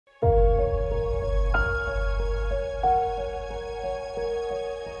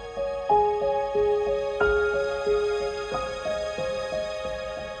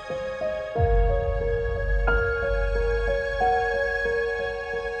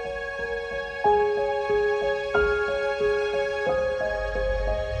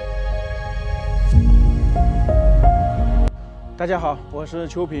大家好，我是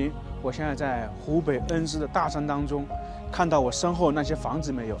秋平，我现在在湖北恩施的大山当中，看到我身后那些房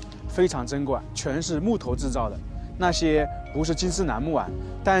子没有？非常珍贵，全是木头制造的，那些不是金丝楠木啊。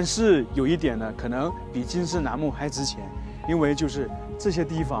但是有一点呢，可能比金丝楠木还值钱，因为就是这些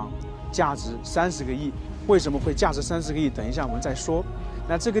地方价值30个亿。为什么会价值30个亿？等一下我们再说。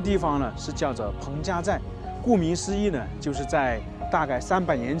那这个地方呢是叫做彭家寨，顾名思义呢，就是在大概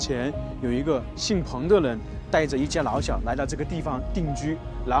300年前有一个姓彭的人，带着一家老小来到这个地方定居，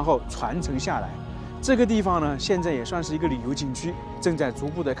然后传承下来。这个地方呢，现在也算是一个旅游景区，正在逐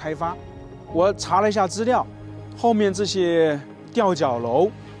步的开发。我查了一下资料，后面这些吊脚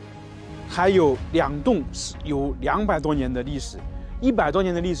楼，还有2栋是有200多年的历史，100多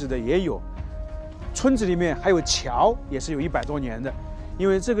年的历史的也有。村子里面还有桥，也是有100多年的。因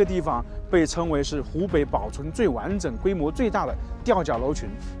为这个地方被称为是湖北保存最完整、规模最大的吊脚楼群。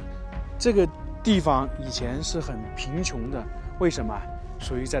这个地方以前是很贫穷的，为什么？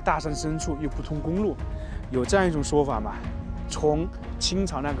属于在大山深处又不通公路，有这样一种说法嘛。从清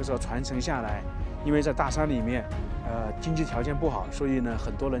朝那个时候传承下来，因为在大山里面，经济条件不好，所以呢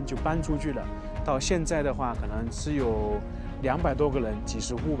很多人就搬出去了。到现在的话，可能只有200多个人，几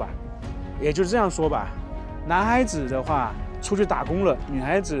十户吧。也就这样说吧，男孩子的话出去打工了，女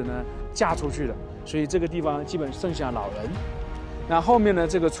孩子呢嫁出去了，所以这个地方基本剩下老人。那后面呢，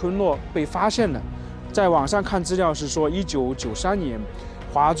这个村落被发现了，在网上看资料是说，1993年，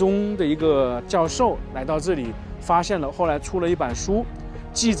华中的一个教授来到这里发现了，后来出了一本书，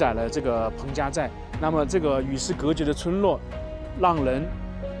记载了这个彭家寨。那么这个与世隔绝的村落，让人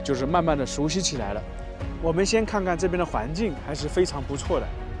就是慢慢的熟悉起来了。我们先看看这边的环境，还是非常不错的。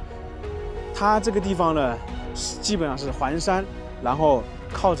它这个地方呢，基本上是环山，然后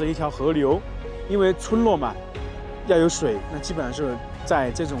靠着一条河流，因为村落嘛要有水，那基本上是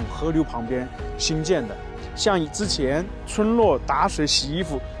在这种河流旁边兴建的。像之前村落打水、洗衣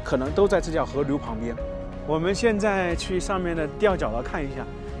服，可能都在这条河流旁边。我们现在去上面的吊脚楼看一下，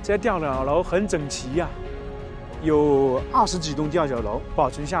这些吊脚楼很整齐呀，有20几栋吊脚楼保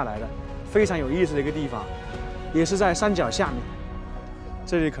存下来的，非常有意思的一个地方，也是在山脚下面。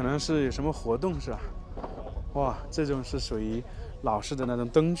这里可能是有什么活动是吧？哇，这种是属于老式的那种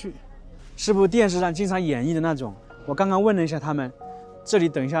灯具，是不是电视上经常演绎的那种？我刚刚问了一下他们，这里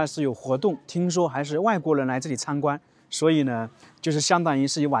等一下是有活动，听说还是外国人来这里参观，所以呢，就是相当于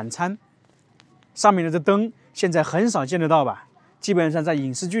是晚餐。上面的这灯现在很少见得到吧？基本上在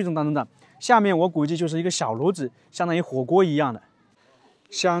影视剧中当中的。下面我估计就是一个小炉子，相当于火锅一样的。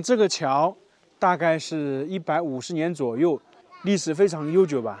像这个桥，大概是150年左右。历史非常悠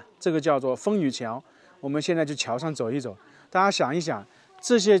久吧，这个叫做风雨桥。我们现在去桥上走一走，大家想一想，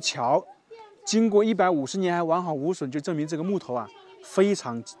这些桥经过150年还完好无损，就证明这个木头啊非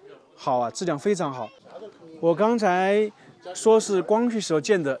常好啊，质量非常好。我刚才说是光绪时候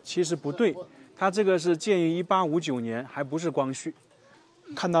建的，其实不对，它这个是建于1859年，还不是光绪。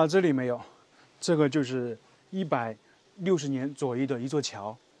看到这里没有？这个就是160年左右的一座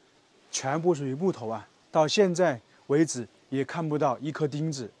桥，全部属于木头啊，到现在为止也看不到一颗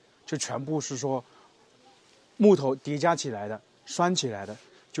钉子，就全部是说木头叠加起来的、拴起来的，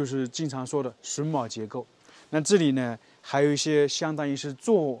就是经常说的榫卯结构。那这里呢，还有一些相当于是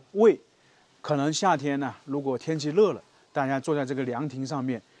座位，可能夏天呢，如果天气热了，大家坐在这个凉亭上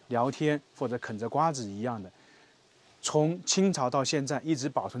面聊天或者啃着瓜子一样的。从清朝到现在一直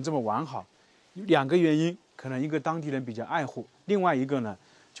保存这么完好，有2个原因，可能一个当地人比较爱护，另外一个呢，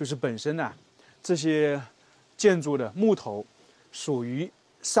就是本身呢，这些建筑的木头属于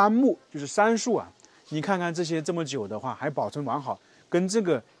杉木，就是杉树啊。你看看这些这么久的话还保存完好，跟这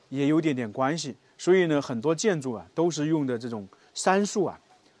个也有点关系。所以呢，很多建筑啊都是用的这种杉树啊。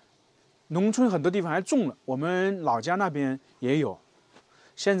农村很多地方还种了，我们老家那边也有。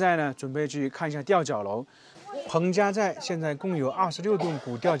现在呢，准备去看一下吊脚楼。彭家寨现在共有26栋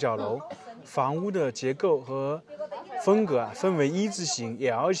古吊脚楼，房屋的结构和风格啊分为一字形、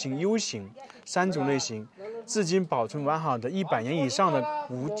L 型、U 型3种类型。至今保存完好的100年以上的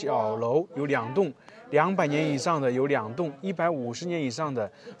古脚楼有2栋，200年以上的有2栋，150年以上的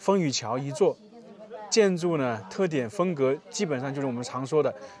风雨桥1座。建筑呢特点风格基本上就是我们常说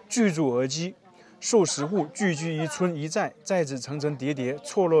的聚筑而基，数十户聚居一村一寨，寨子层层叠叠，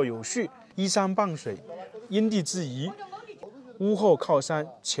错落有序，依山傍水，因地制宜，屋后靠山，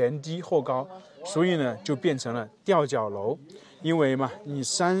前低后高，所以呢就变成了吊脚楼。因为嘛，你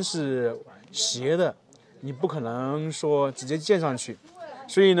山是斜的，你不可能说直接建上去，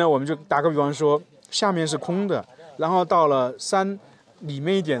所以呢，我们就打个比方说，下面是空的，然后到了山里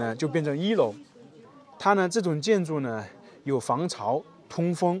面一点呢，就变成1楼。它呢，这种建筑呢，有防潮、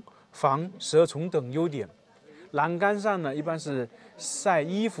通风、防蛇虫等优点。栏杆上呢一般是晒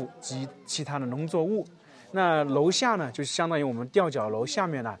衣服及其他的农作物。那楼下呢，就相当于我们吊脚楼下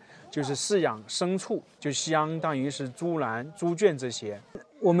面呢，就是饲养牲畜，就相当于是猪栏、猪圈这些。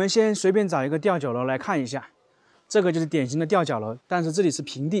我们先随便找一个吊脚楼来看一下，这个就是典型的吊脚楼，但是这里是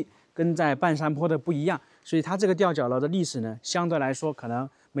平地，跟在半山坡的不一样，所以它这个吊脚楼的历史呢，相对来说可能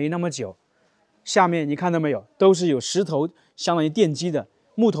没那么久。下面你看到没有，都是有石头，相当于奠基的，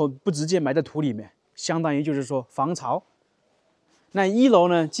木头不直接埋在土里面，相当于就是说防潮。那一楼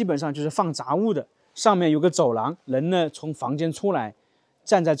呢，基本上就是放杂物的。上面有个走廊，人呢从房间出来，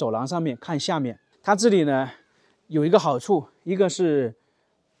站在走廊上面看下面。它这里呢有一个好处，一个是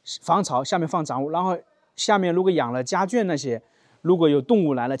防潮，下面放杂物，然后下面如果养了家圈那些，如果有动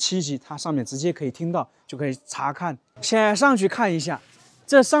物来了栖息，它上面直接可以听到，就可以查看。现在上去看一下，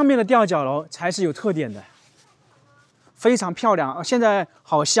这上面的吊脚楼才是有特点的，非常漂亮。现在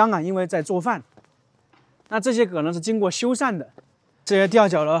好香啊，因为在做饭。那这些可能是经过修缮的。这些吊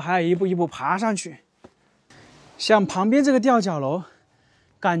脚楼还要一步一步爬上去，像旁边这个吊脚楼，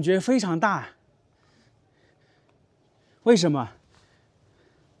感觉非常大。为什么？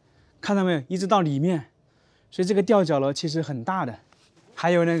看到没有，一直到里面，所以这个吊脚楼其实很大的。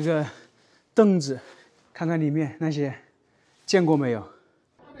还有那个凳子，看看里面那些，见过没有？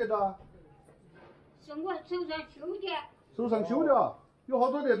是的，是我手上修的。手上修的，有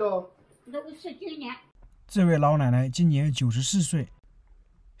好多年了。69年。这位老奶奶今年94岁，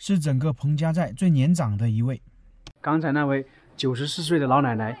是整个彭家寨最年长的一位。刚才那位94岁的老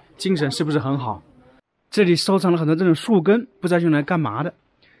奶奶精神是不是很好？这里收藏了很多这种树根，不知道用来干嘛的，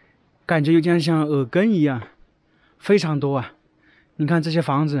感觉有点像耳根一样，非常多啊。你看这些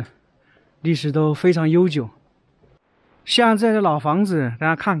房子，历史都非常悠久。像这些老房子，大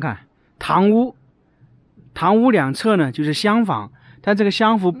家看看，堂屋，堂屋两侧呢就是厢房。但这个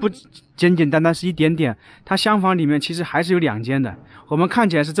厢房不简简单单是一点点，它厢房里面其实还是有2间的。我们看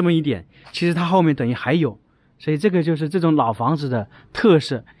起来是这么一点，其实它后面等于还有，所以这个就是这种老房子的特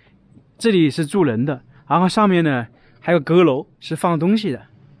色。这里是住人的，然后上面呢还有阁楼是放东西的，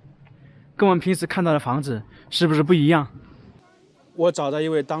跟我们平时看到的房子是不是不一样？我找到一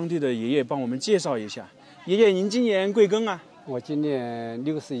位当地的爷爷帮我们介绍一下。爷爷，您今年贵庚啊？我今年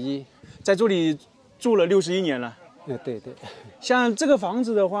61，在这里住了61年了。对对，像这个房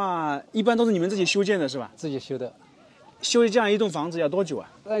子的话，一般都是你们自己修建的是吧？自己修的。修这样一栋房子要多久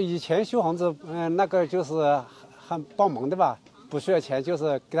啊？以前修房子，那个就是很帮忙的吧，不需要钱，就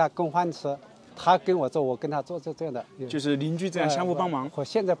是给他供饭吃，他跟我做，我跟他做，就这样的。就是邻居这样相互帮忙。和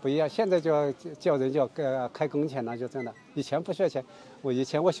现在不一样，现在就要叫人就要开工钱了，就这样的。以前不需要钱，以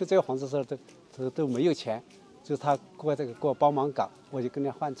前我修这个房子的时候都没有钱，就是他给我帮忙搞，我就跟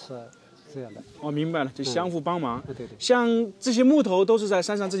他换吃。这样的。哦，明白了，就相互帮忙。对对。像这些木头都是在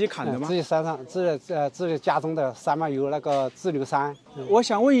山上自己砍的吗？自己山上自己家中的山嘛，有那个自留山。我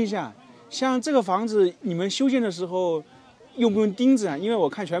想问一下，像这个房子你们修建的时候用不用钉子啊？因为我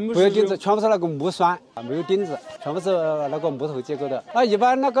看全部是不用钉子，全部是那个木栓，没有钉子，全部是那个木头结构的。那一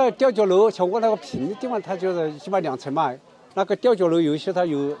般那个吊脚楼，像我那个平的地方，它就是一般2层嘛。那个吊脚楼有些它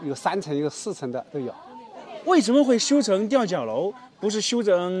有3层、有4层的都有。为什么会修成吊脚楼？不是修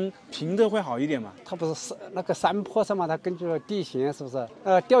成平的会好一点吗？它不是那个山坡上嘛，它根据地形是不是？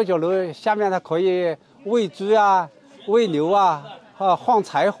吊脚楼下面它可以喂猪啊、喂牛啊、放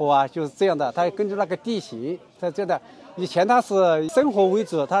柴火啊，就是这样的。它根据那个地形，它这的。以前它是生活为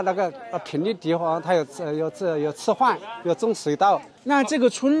主，它那个平的地方它有吃饭，有种水稻。那这个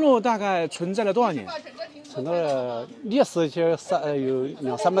村落大概存在了多少年？存到了历史就有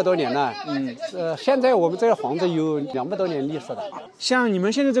200-300多年了。现在我们这个房子有200多年历史了。像你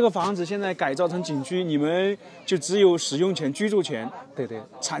们现在这个房子现在改造成景区，你们就只有使用权、居住权。对对。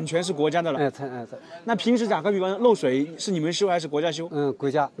产权是国家的了。那平时打个比方，漏水是你们修还是国家修？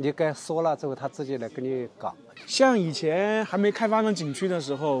国家，你该说了之后，他自己来给你搞。像以前还没开发成景区的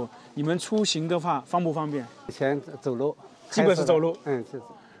时候，你们出行的话方不方便？以前走路，基本是走路。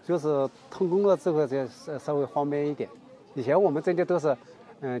就是通工了之后就稍微方便一点。以前我们这里都是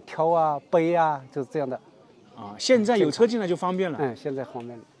挑啊、背啊，就是这样的。啊，现在有车进来就方便了。现在方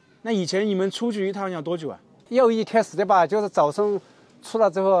便了。那以前你们出去一趟要多久啊？要1天时间吧，就是早上出了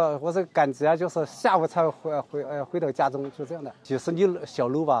之后，我是赶集啊，就是下午才回到家中，就这样的。几十里小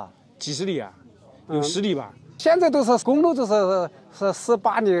路吧。几十里啊？有10里吧？现在都是公路，都是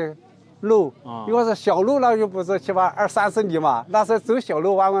18里路，如果是小路那又不是起码20-30里嘛，那是走小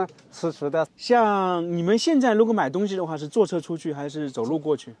路弯弯曲曲的。像你们现在如果买东西的话，是坐车出去还是走路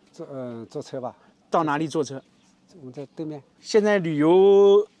过去？坐车吧。到哪里坐车？我们在对面。现在旅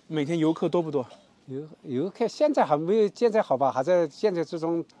游每天游客多不多？游客现在还没有建设好吧，还在建设之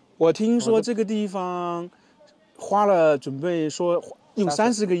中。我听说这个地方花了准备说用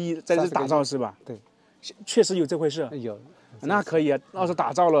30个亿在这打造是吧？对，确实有这回事。有，那可以啊，要是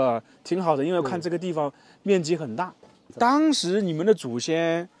打造了挺好的，因为看这个地方面积很大。当时你们的祖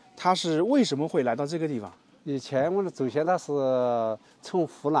先他是为什么会来到这个地方？以前我的祖先他是从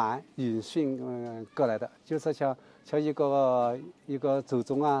湖南引训过来的，就是像一个祖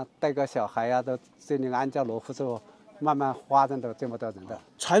宗啊，带个小孩啊，到这里安家落户之后，慢慢发展到这么多人的。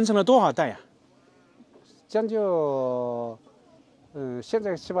传承了多少代呀？将就，现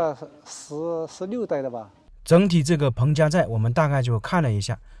在起码16代的吧。整体这个彭家寨我们大概就看了一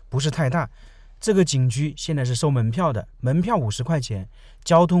下，不是太大。这个景区现在是收门票的，门票50块钱，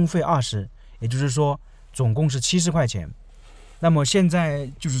交通费20，也就是说总共是70块钱。那么现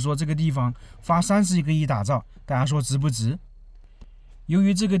在就是说这个地方花30个亿打造，大家说值不值？由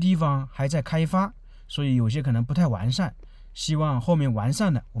于这个地方还在开发，所以有些可能不太完善，希望后面完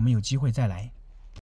善了，我们有机会再来。